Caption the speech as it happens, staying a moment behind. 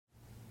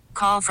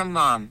Call from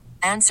mom.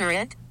 Answer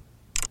it.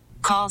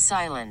 Call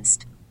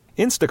silenced.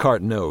 Instacart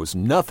knows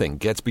nothing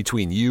gets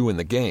between you and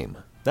the game.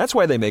 That's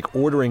why they make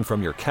ordering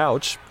from your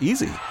couch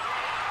easy.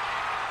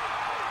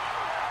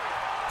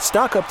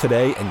 Stock up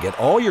today and get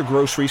all your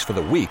groceries for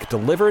the week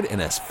delivered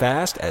in as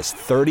fast as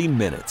 30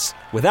 minutes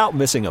without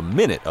missing a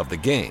minute of the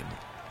game.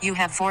 You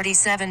have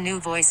 47 new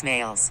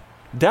voicemails.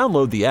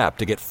 Download the app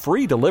to get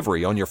free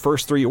delivery on your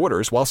first 3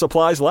 orders while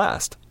supplies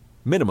last.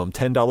 Minimum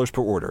 $10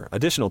 per order.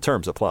 Additional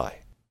terms apply.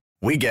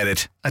 We get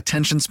it.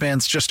 Attention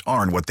spans just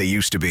aren't what they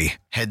used to be.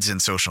 Heads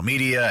in social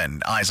media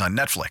and eyes on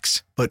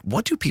Netflix. But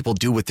what do people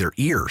do with their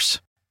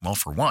ears? Well,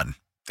 for one,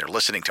 they're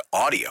listening to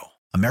audio.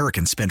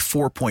 Americans spend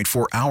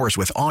 4.4 hours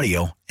with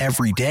audio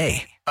every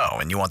day. Oh,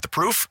 and you want the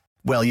proof?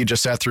 Well, you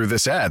just sat through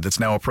this ad that's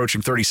now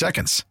approaching 30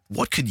 seconds.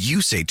 What could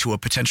you say to a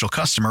potential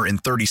customer in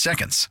 30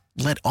 seconds?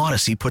 Let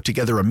Audacy put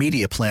together a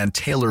media plan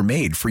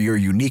tailor-made for your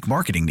unique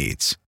marketing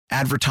needs.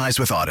 Advertise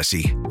with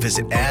Audacy.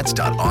 Visit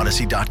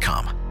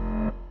ads.audacy.com.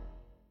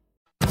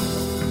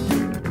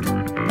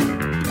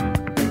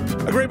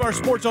 A Great Bar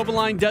Sports Open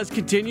Line does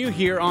continue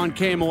here on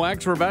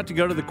KMOX. We're about to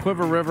go to the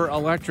Quiver River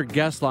Electric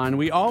Guest Line.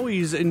 We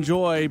always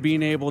enjoy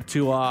being able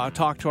to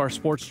talk to our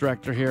sports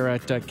director here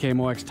at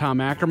KMOX,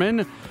 Tom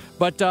Ackerman.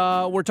 But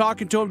we're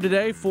talking to him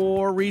today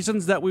for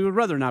reasons that we would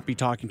rather not be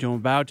talking to him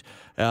about.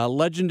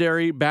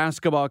 Legendary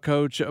basketball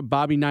coach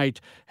Bobby Knight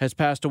has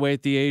passed away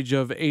at the age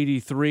of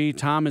 83.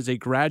 Tom is a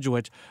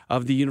graduate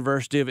of the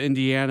University of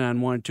Indiana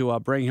and wanted to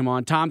bring him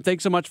on. Tom,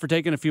 thanks so much for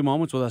taking a few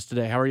moments with us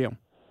today. How are you?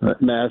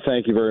 Matt,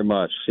 thank you very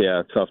much.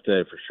 Yeah, tough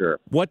day for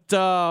sure. What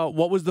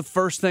was the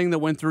first thing that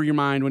went through your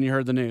mind when you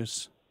heard the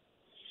news?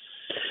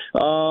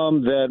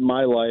 That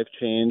my life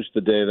changed the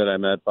day that I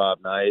met Bob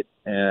Knight,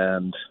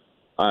 and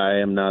I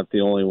am not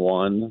the only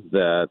one.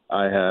 That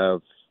I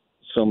have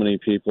so many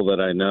people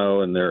that I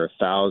know, and there are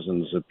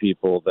thousands of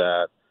people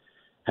that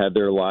had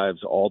their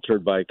lives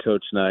altered by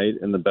Coach Knight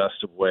in the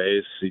best of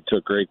ways. He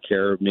took great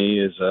care of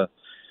me as a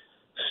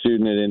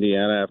student at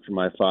Indiana after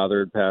my father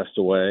had passed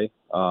away.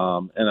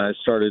 And I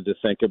started to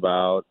think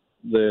about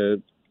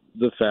the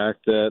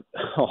fact that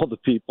all the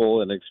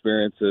people and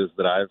experiences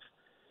that I've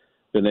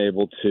been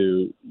able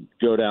to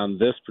go down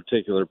this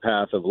particular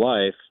path of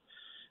life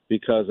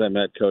because I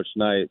met Coach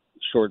Knight.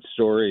 Short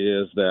story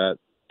is that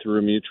through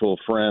a mutual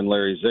friend,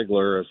 Larry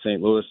Ziegler, a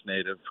St. Louis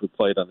native who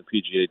played on the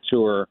PGA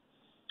Tour,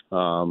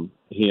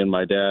 he and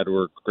my dad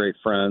were great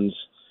friends.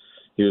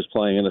 He was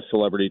playing in a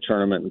celebrity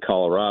tournament in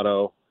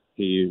Colorado.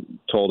 He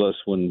told us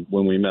when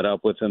we met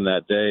up with him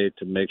that day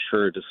to make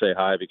sure to say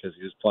hi because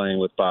he was playing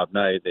with Bob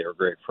Knight. They were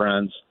great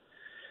friends.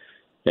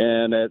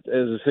 And as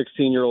a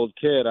 16-year-old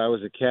kid, I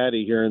was a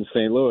caddy here in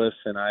St. Louis,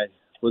 and I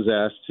was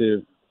asked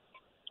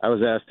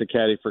to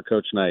caddy for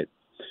Coach Knight.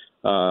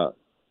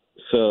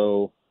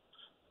 So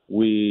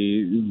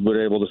we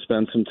were able to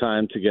spend some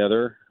time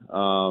together.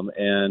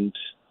 And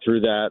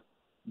through that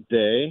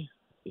day,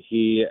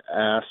 he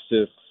asked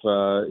if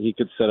he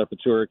could set up a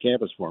tour of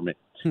campus for me.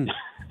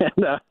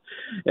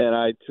 And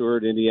I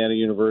toured Indiana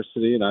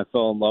University, and I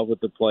fell in love with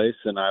the place,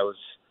 and I was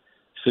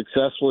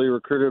successfully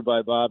recruited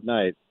by Bob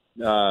Knight.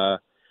 I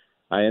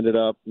ended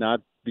up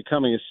not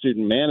becoming a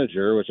student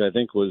manager, which I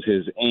think was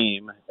his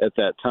aim at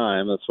that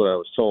time. That's what I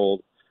was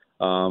told.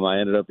 I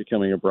ended up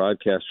becoming a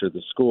broadcaster at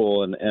the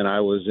school, and I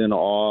was in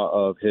awe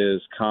of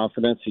his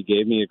confidence. He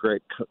gave me a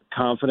great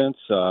confidence,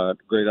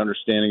 great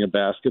understanding of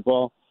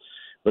basketball,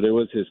 but it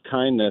was his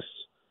kindness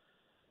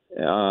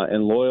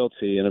and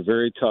loyalty in a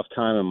very tough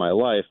time in my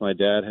life. My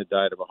dad had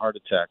died of a heart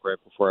attack right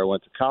before I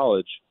went to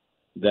college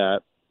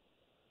that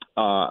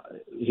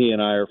he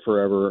and I are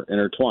forever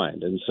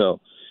intertwined. And so,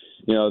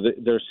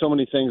 there's so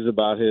many things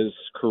about his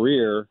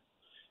career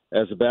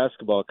as a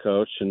basketball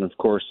coach. And of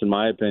course, in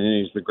my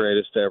opinion, he's the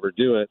greatest to ever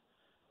do it.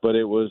 But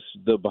it was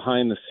the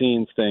behind the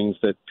scenes things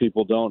that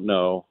people don't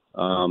know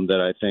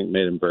that I think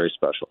made him very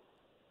special.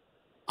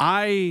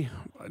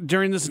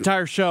 During this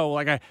entire show,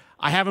 I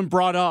haven't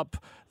brought up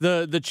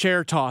the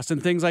chair toss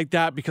and things like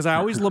that because I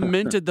always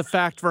lamented the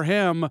fact for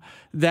him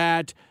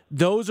that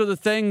those are the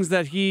things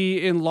that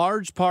he, in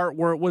large part,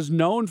 was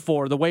known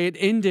for, the way it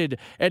ended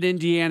at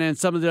Indiana and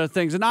some of the other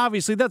things. And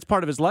obviously, that's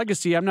part of his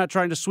legacy. I'm not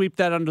trying to sweep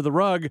that under the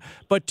rug.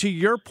 But to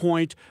your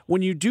point,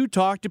 when you do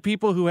talk to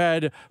people who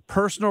had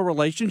personal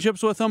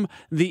relationships with him,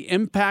 the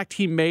impact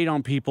he made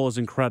on people is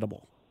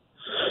incredible.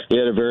 He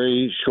had a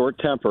very short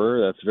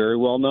temper. That's very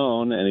well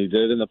known, and he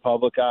did it in the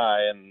public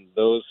eye, and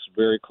those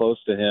very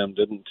close to him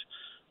didn't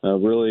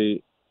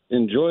really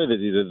enjoy that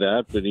he did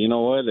that. But you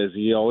know what? As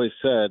he always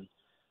said,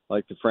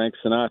 like the Frank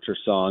Sinatra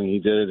song, he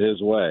did it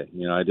his way.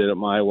 I did it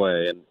my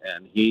way.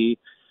 And he,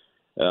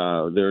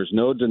 there's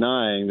no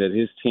denying that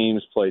his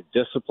teams played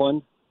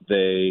discipline. But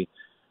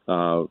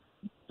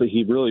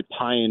he really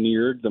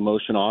pioneered the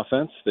motion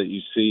offense that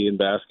you see in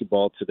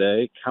basketball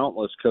today.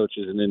 Countless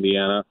coaches in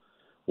Indiana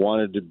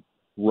wanted to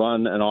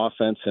run an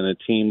offense and a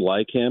team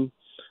like him.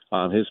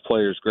 His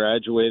players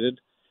graduated.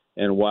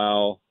 And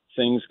while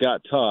things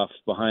got tough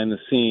behind the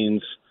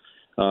scenes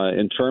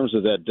in terms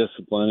of that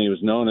discipline, he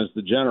was known as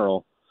the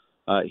general.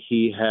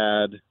 He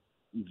had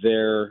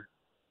their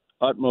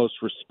utmost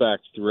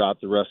respect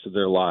throughout the rest of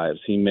their lives.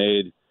 He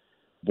made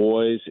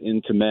boys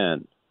into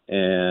men,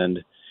 and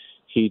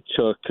he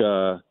took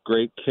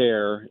great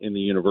care in the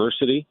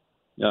university.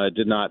 It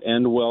did not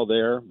end well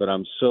there, but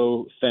I'm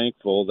so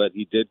thankful that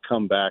he did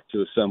come back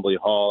to Assembly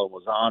Hall and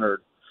was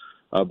honored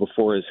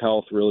before his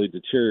health really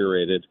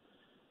deteriorated,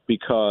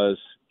 because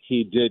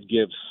he did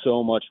give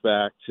so much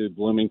back to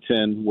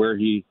Bloomington, where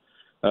he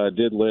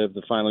did live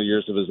the final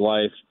years of his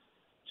life.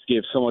 He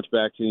gave so much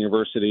back to the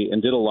university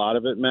and did a lot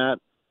of it, Matt,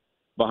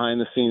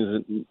 behind the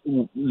scenes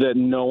that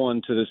no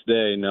one to this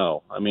day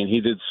know. I mean,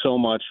 he did so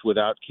much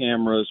without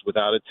cameras,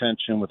 without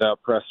attention,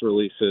 without press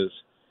releases.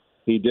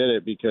 He did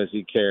it because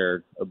he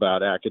cared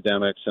about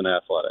academics and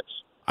athletics.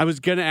 I was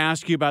going to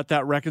ask you about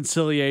that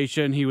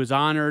reconciliation. He was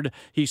honored.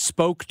 He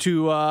spoke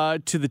to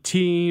the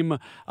team.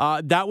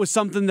 That was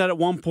something that at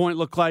one point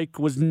looked like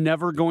was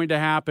never going to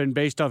happen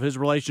based off his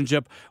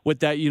relationship with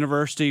that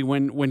university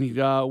when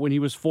he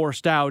was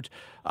forced out.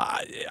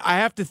 I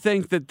have to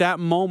think that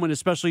moment,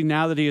 especially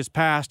now that he has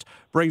passed,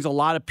 brings a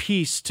lot of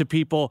peace to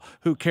people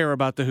who care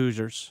about the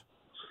Hoosiers.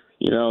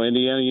 You know,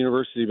 Indiana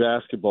University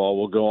basketball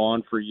will go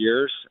on for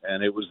years,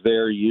 and it was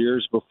there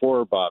years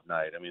before Bob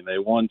Knight. I mean, they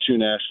won 2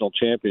 national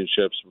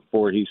championships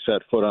before he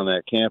set foot on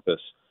that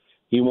campus.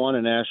 He won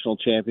a national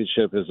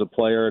championship as a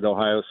player at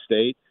Ohio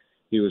State.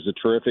 He was a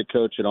terrific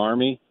coach at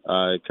Army,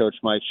 Coach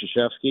Mike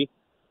Krzyzewski.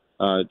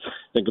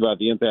 Think about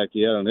the impact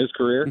he had on his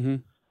career.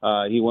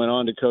 Mm-hmm. He went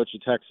on to coach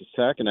at Texas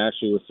Tech and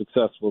actually was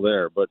successful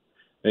there. But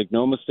make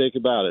no mistake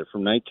about it,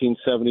 from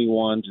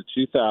 1971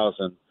 to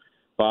 2000,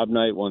 Bob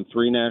Knight won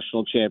 3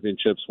 national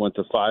championships, went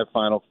to 5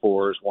 Final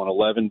Fours, won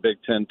 11 Big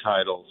Ten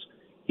titles.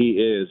 He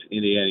is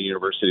Indiana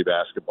University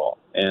basketball.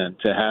 And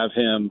to have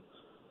him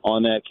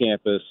on that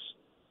campus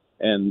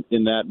and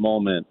in that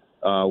moment,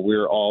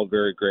 we're all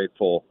very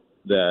grateful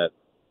that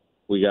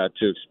we got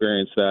to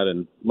experience that,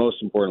 and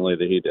most importantly,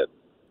 that he did.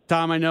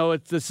 Tom, I know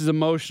this is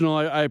emotional.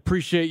 I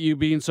appreciate you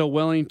being so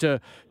willing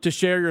to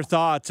share your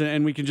thoughts,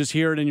 and we can just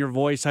hear it in your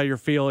voice how you're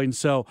feeling.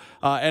 So,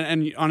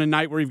 and on a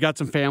night where you've got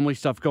some family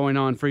stuff going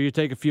on, for you to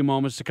take a few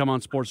moments to come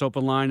on Sports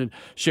Open Line and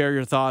share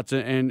your thoughts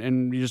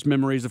and just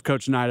memories of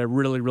Coach Knight, I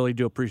really, really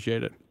do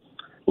appreciate it.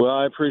 Well,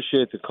 I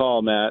appreciate the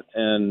call, Matt,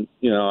 and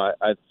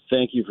I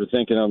thank you for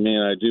thinking of me.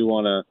 And I do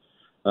want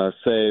to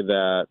say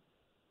that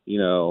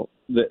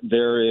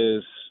there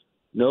is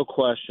no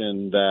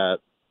question that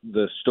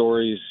the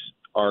stories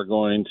are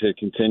going to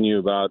continue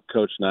about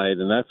Coach Knight.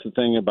 And that's the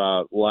thing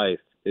about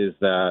life, is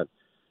that,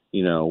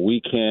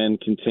 we can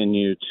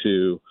continue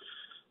to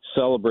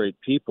celebrate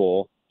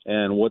people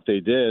and what they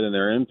did and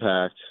their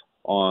impact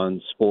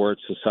on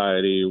sports,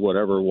 society,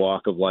 whatever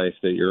walk of life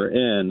that you're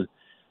in.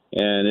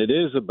 And it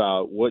is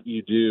about what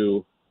you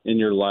do in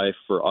your life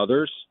for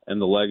others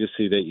and the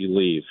legacy that you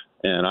leave.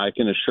 And I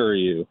can assure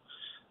you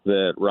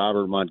that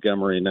Robert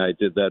Montgomery Knight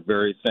did that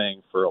very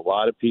thing for a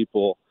lot of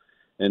people,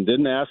 and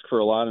didn't ask for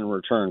a lot in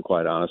return,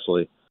 quite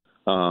honestly.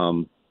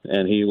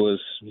 And he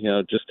was,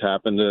 just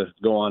happened to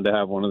go on to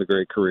have one of the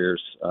great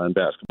careers in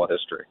basketball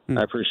history.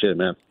 I appreciate it,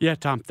 man. Yeah,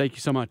 Tom, thank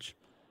you so much.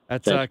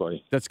 Thanks,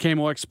 buddy. That's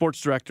KMOX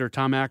Sports Director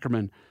Tom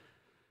Ackerman.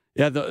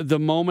 Yeah, the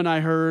moment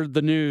I heard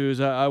the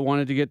news, I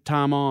wanted to get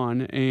Tom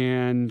on,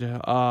 and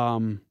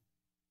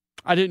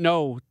I didn't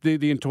know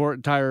the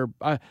entire.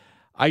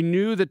 I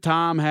knew that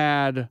Tom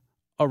had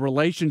a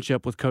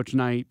relationship with Coach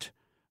Knight.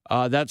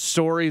 That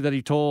story that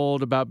he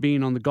told about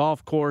being on the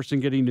golf course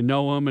and getting to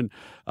know him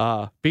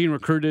and being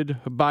recruited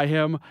by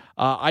him,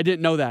 I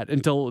didn't know that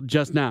until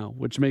just now,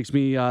 which makes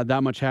me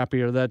that much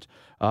happier that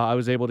I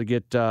was able to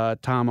get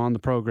Tom on the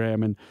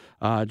program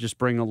and just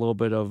bring a little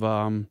bit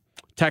of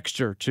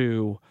texture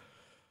to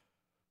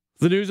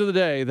the news of the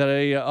day, that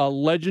a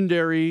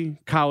legendary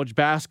college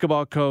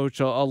basketball coach,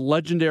 a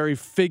legendary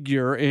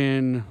figure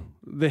in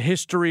the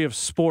history of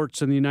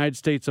sports in the United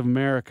States of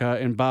America,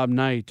 and Bob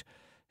Knight,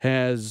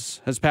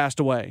 has passed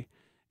away.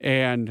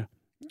 And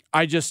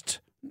I just,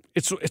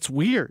 it's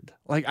weird.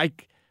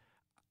 Like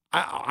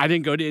I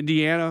didn't go to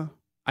Indiana.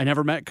 I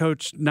never met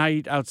Coach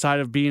Knight outside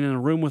of being in a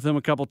room with him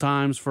a couple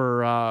times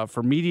for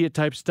media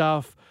type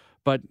stuff.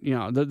 But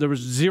there was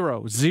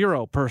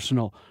zero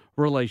personal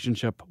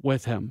relationship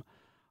with him.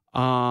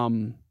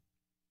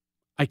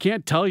 I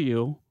can't tell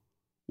you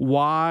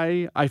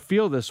why I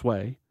feel this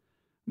way,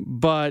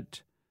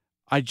 but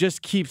I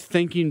just keep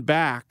thinking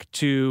back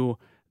to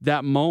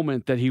that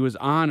moment that he was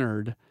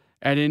honored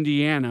at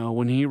Indiana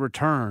when he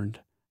returned.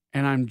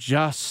 And I'm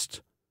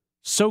just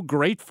so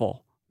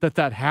grateful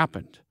that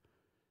happened.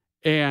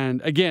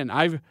 And again,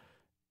 I don't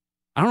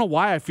know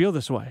why I feel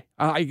this way.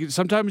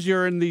 Sometimes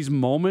you're in these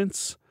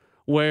moments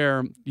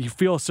where you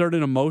feel a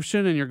certain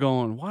emotion and you're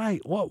going, why?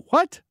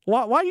 What?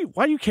 Why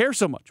do you care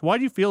so much? Why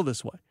do you feel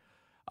this way?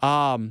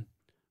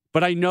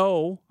 But I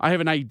know, I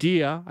have an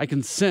idea, I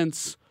can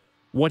sense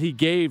what he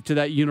gave to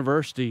that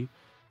university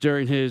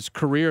during his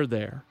career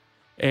there.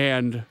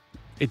 And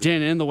it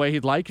didn't end the way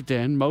he'd like it to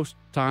end. Most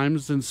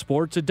times in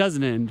sports, it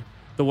doesn't end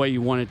the way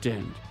you want it to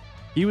end.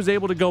 He was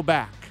able to go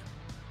back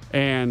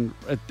And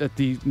at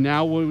the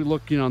now when we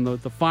look, on the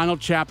final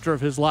chapter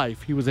of his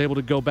life, he was able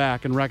to go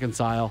back and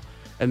reconcile,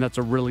 and that's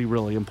a really,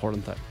 really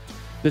important thing.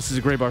 This is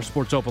a Gray Bar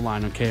Sports Open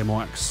Line on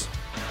KMOX.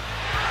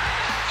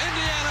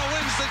 Indiana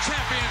wins the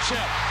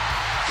championship.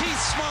 Keith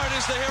Smart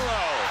is the hero.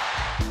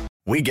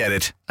 We get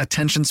it.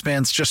 Attention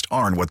spans just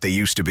aren't what they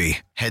used to be.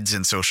 Heads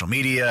in social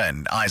media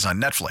and eyes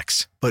on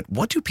Netflix. But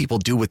what do people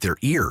do with their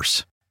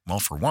ears? Well,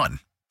 for one,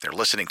 they're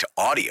listening to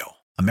audio.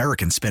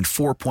 Americans spend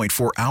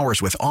 4.4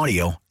 hours with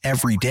audio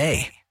every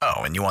day.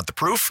 Oh, and you want the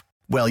proof?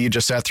 Well, you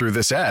just sat through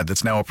this ad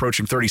that's now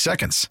approaching 30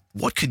 seconds.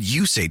 What could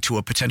you say to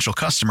a potential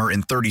customer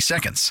in 30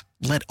 seconds?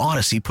 Let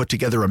Audacy put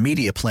together a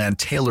media plan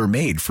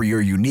tailor-made for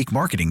your unique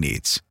marketing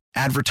needs.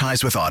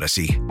 Advertise with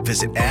Audacy.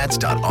 Visit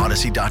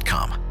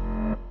ads.audacy.com.